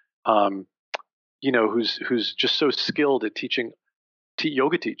who, who's just so skilled at teaching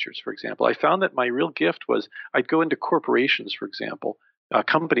yoga teachers, for example. I found that my real gift was I'd go into corporations, for example.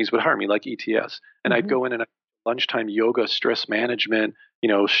 Companies would hire me, like ETS, and I'd go in and lunchtime yoga, stress management,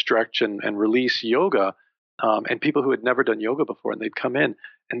 stretch and release yoga. And people who had never done yoga before, and they'd come in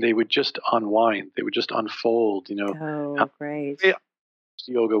and they would just unwind. They would just unfold, Oh, great.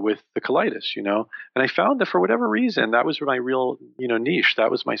 Yoga with the colitis, And I found that for whatever reason, that was my real, niche. That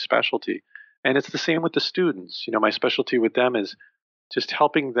was my specialty. And it's the same with the students. My specialty with them is just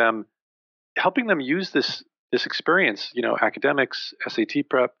helping them use this experience, academics, SAT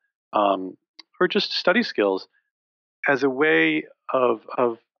prep, or just study skills as a way of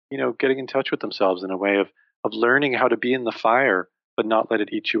getting in touch with themselves, in a way of learning how to be in the fire, but not let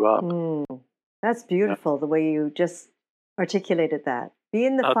it eat you up. That's beautiful, the way you just articulated that. Be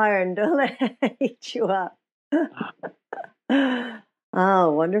in the fire and don't let it eat you up.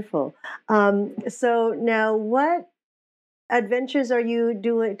 Oh, wonderful. So now what adventures are you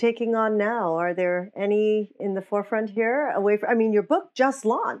taking on now? Are there any in the forefront here? Your book just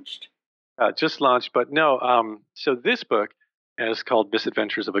launched. But no. So this book is called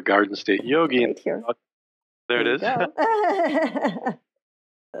Misadventures of a Garden State Yogi. Right here. There There it you is. go.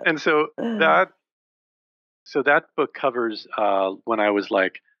 And so that book covers when I was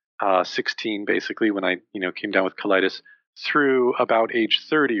like 16, basically, when I came down with colitis, through about age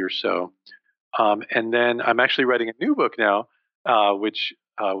 30 or so. And then I'm actually writing a new book now, which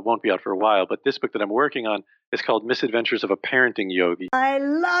won't be out for a while. But this book that I'm working on is called Misadventures of a Parenting Yogi. I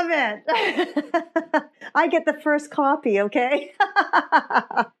love it. I get the first copy, okay?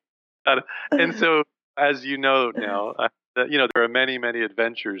 And so, as you know now, there are many, many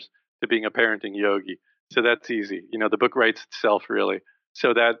adventures to being a parenting yogi. So that's easy. The book writes itself, really.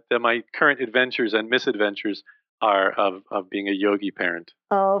 So that my current adventures and misadventures are of being a yogi parent.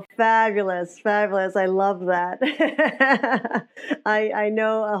 Oh, fabulous, fabulous. I love that. I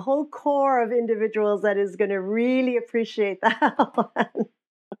know a whole core of individuals that is going to really appreciate that one.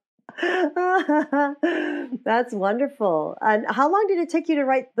 That's wonderful. And how long did it take you to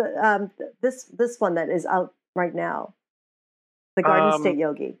write this one that is out right now, the Garden State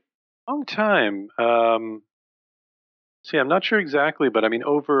Yogi? Long time. See, I'm not sure exactly, but I mean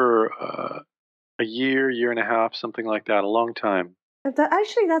over a year and a half, something like that. A long time.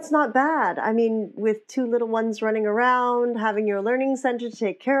 Actually, that's not bad. I mean, with two little ones running around, having your learning center to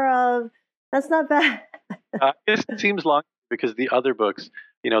take care of, that's not bad. It seems long because the other books,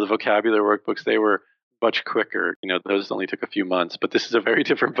 the vocabulary workbooks, they were much quicker. Those only took a few months, but this is a very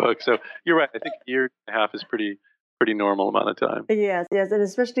different book. So you're right. I think a year and a half is pretty normal amount of time. Yes, yes, and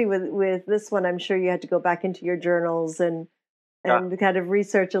especially with this one, I'm sure you had to go back into your journals and kind of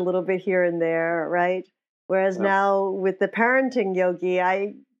research a little bit here and there, right? Whereas now with the parenting yogi,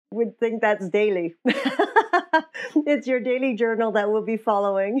 I would think that's daily. It's your daily journal that we'll be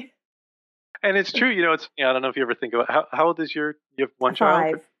following. And it's true, I don't know if you ever think about how old is you have one 5.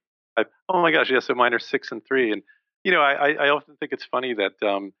 child? 5. Oh my gosh, yeah. So mine are 6 and 3, and I often think it's funny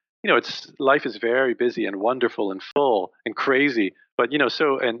that life is very busy and wonderful and full and crazy, but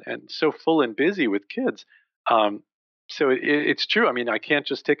so full and busy with kids. So it's true. I mean, I can't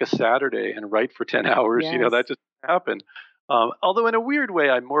just take a Saturday and write for 10 hours. Yes. That just happened. Although in a weird way,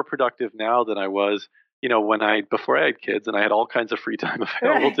 I'm more productive now than I was, before I had kids and I had all kinds of free time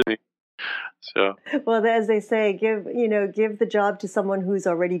available to me. So, well, as they say, give the job to someone who's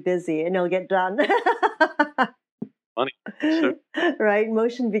already busy, and it'll get done. Funny, so, right?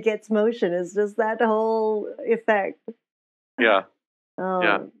 Motion begets motion. It's just that whole effect. Yeah. Oh,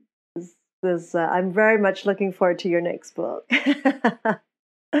 yeah. I'm very much looking forward to your next book.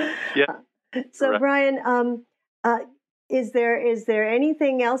 Yeah. So, Brian, is there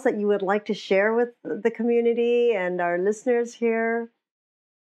anything else that you would like to share with the community and our listeners here?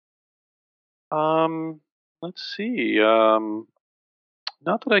 Let's see. Not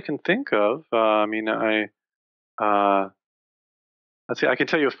that I can think of. Let's see. I can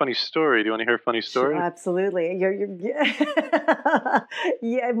tell you a funny story. Do you want to hear a funny story? Sure, absolutely.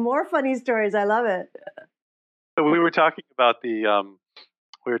 Yeah, more funny stories. I love it. So we were talking about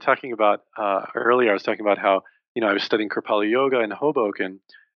earlier. I was talking about how I was studying Kripalu Yoga in Hoboken,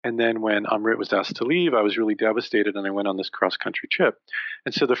 and then when Amrit was asked to leave, I was really devastated, and I went on this cross-country trip.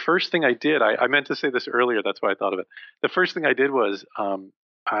 And so the first thing I did, I meant to say this earlier, that's why I thought of it. The first thing I did was,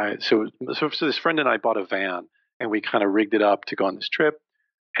 so this friend and I bought a van, and we kind of rigged it up to go on this trip.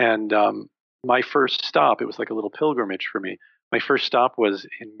 And my first stop, it was like a little pilgrimage for me. My first stop was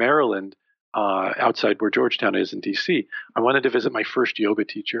in Maryland, outside where Georgetown is in D.C. I wanted to visit my first yoga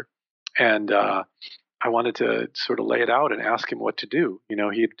teacher, and I wanted to sort of lay it out and ask him what to do.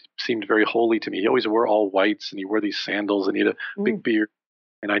 He seemed very holy to me. He always wore all whites and he wore these sandals and he had a big beard.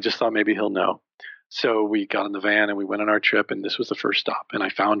 And I just thought maybe he'll know. So we got in the van and we went on our trip, and this was the first stop. And I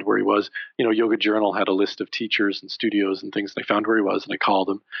found where he was. Yoga Journal had a list of teachers and studios and things. And I found where he was and I called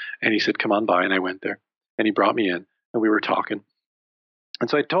him and he said, come on by. And I went there and he brought me in and we were talking. And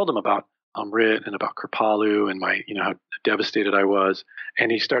so I told him about Amrit and about Kripalu and my, how devastated I was.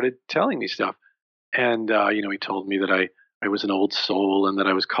 And he started telling me stuff. And, he told me that I was an old soul and that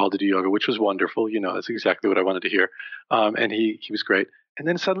I was called to do yoga, which was wonderful. That's exactly what I wanted to hear. And he was great. And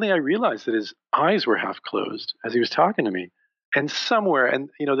then suddenly I realized that his eyes were half closed as he was talking to me. And somewhere, and,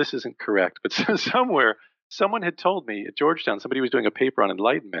 this isn't correct, but somewhere, someone had told me at Georgetown, somebody was doing a paper on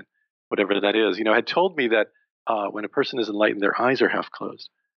enlightenment, whatever that is, had told me that when a person is enlightened, their eyes are half closed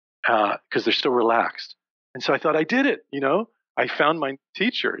because they're still relaxed. And so I thought I did it, I found my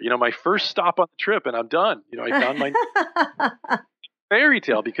teacher, my first stop on the trip, and I'm done. I found my fairy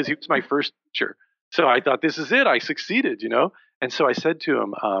tale because he was my first teacher. So I thought, this is it. I succeeded, And so I said to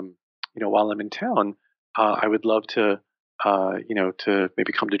him, while I'm in town, I would love to, to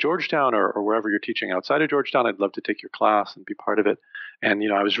maybe come to Georgetown or wherever you're teaching outside of Georgetown. I'd love to take your class and be part of it. And,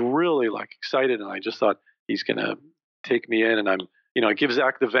 I was really excited. And I just thought, he's going to take me in, and I give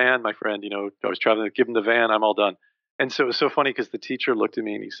Zach the van, my friend, I was traveling to give him the van. I'm all done. And so it was so funny because the teacher looked at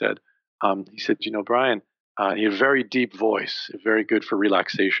me and he said, Brian, he had a very deep voice, very good for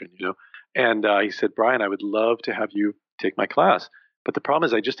relaxation, And he said, Brian, I would love to have you take my class. But the problem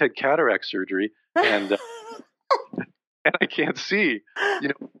is I just had cataract surgery and and I can't see. I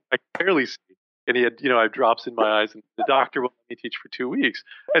can barely see. And he had, I have drops in my eyes, and the doctor won't let me teach for 2 weeks.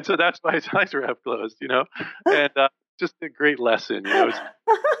 And so that's why his eyes are half closed, And just a great lesson, I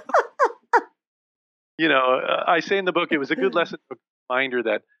say in the book, it was a good lesson, a reminder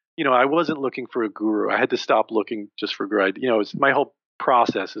that, I wasn't looking for a guru. I had to stop looking just for guru. My whole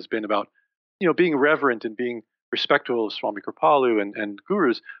process has been about, being reverent and being respectful of Swami Kripalu and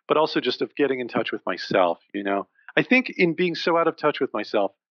gurus, but also just of getting in touch with myself, I think in being so out of touch with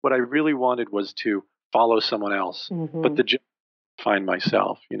myself, what I really wanted was to follow someone else, but to just find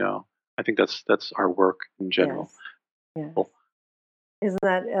myself, I think that's our work in general. Yes. Yes. Isn't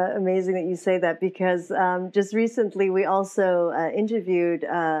that amazing that you say that? Because just recently we also interviewed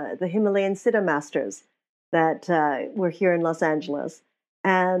the Himalayan Siddha masters that were here in Los Angeles.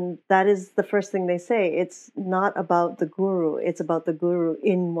 And that is the first thing they say. It's not about the guru. It's about the guru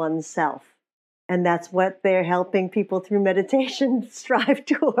in oneself. And that's what they're helping people through meditation strive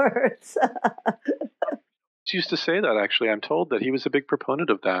towards. He used to say that, actually. I'm told that he was a big proponent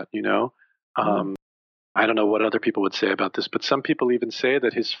of that, I don't know what other people would say about this, but some people even say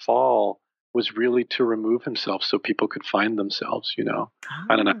that his fall was really to remove himself so people could find themselves,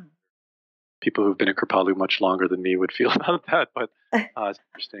 I don't know. People who've been in Kripalu much longer than me would feel about that, but it's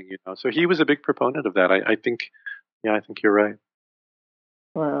interesting, So he was a big proponent of that. I think you're right.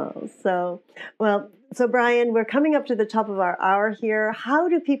 So Brian, we're coming up to the top of our hour here. How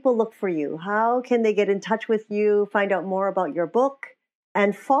do people look for you? How can they get in touch with you, find out more about your book,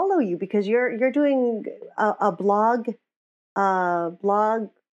 and follow you? Because you're doing a blog. What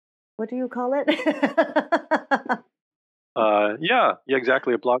do you call it? Yeah,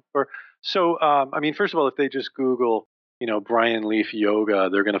 exactly. A blog tour. So, first of all, if they just Google, Brian Leaf Yoga,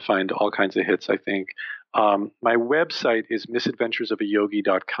 they're going to find all kinds of hits, I think. My website is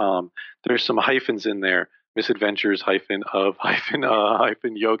misadventuresofayogi.com. There's some hyphens in there, misadventures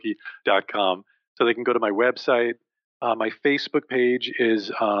yogi.com. So they can go to my website. My Facebook page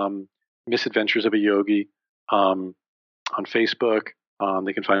is Misadventures of a Yogi on Facebook.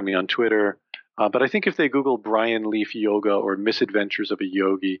 They can find me on Twitter. But I think if they Google Brian Leaf Yoga or Misadventures of a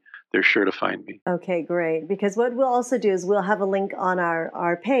Yogi, they're sure to find me. Okay, great. Because what we'll also do is we'll have a link on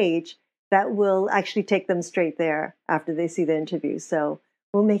our page that will actually take them straight there after they see the interview. So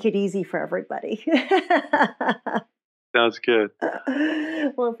we'll make it easy for everybody. Sounds good.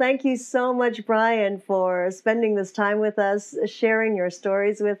 Well, thank you so much, Brian, for spending this time with us, sharing your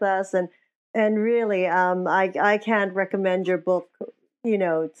stories with us. And really, I can't recommend your book,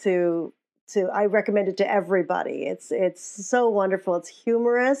 I recommend it to everybody. It's so wonderful. It's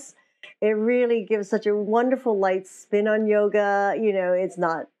humorous. It really gives such a wonderful light spin on yoga. It's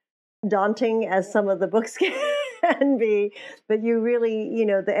not daunting as some of the books can be, but you really,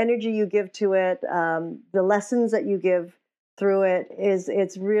 the energy you give to it, the lessons that you give through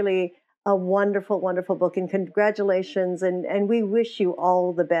it's really a wonderful, wonderful book. And congratulations. And we wish you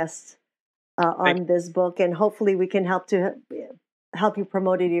all the best on this book. And hopefully we can help you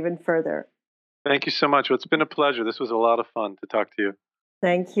promote it even further. Thank you so much. Well, it's been a pleasure. This was a lot of fun to talk to you.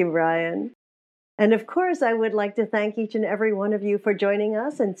 Thank you, Brian. And of course, I would like to thank each and every one of you for joining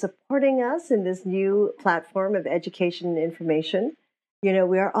us and supporting us in this new platform of education and information. We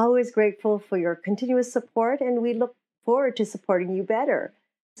are always grateful for your continuous support, and we look forward to supporting you better.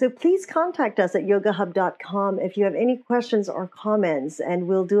 So please contact us at yogahub.com if you have any questions or comments, and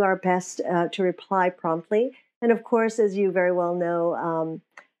we'll do our best to reply promptly. And of course, as you very well know,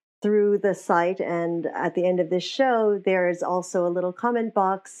 through the site and at the end of this show, there is also a little comment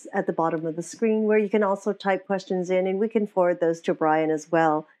box at the bottom of the screen where you can also type questions in, and we can forward those to Brian as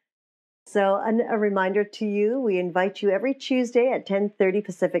well. So a reminder to you, we invite you every Tuesday at 10:30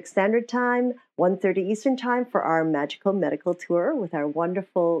 Pacific Standard Time, 1:30 Eastern Time for our Magical Medical Tour with our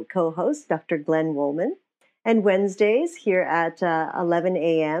wonderful co-host, Dr. Glenn Woolman. And Wednesdays here at 11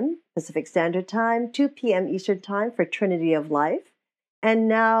 a.m. Pacific Standard Time, 2 p.m. Eastern Time for Trinity of Life. And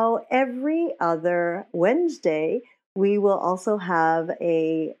now every other Wednesday, we will also have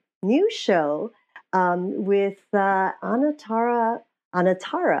a new show with Anatara,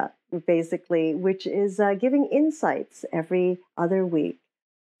 basically, which is giving insights every other week.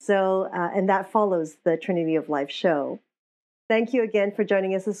 So, and that follows the Trinity of Life show. Thank you again for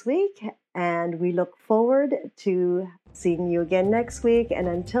joining us this week. And we look forward to seeing you again next week. And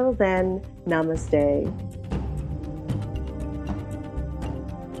until then, namaste.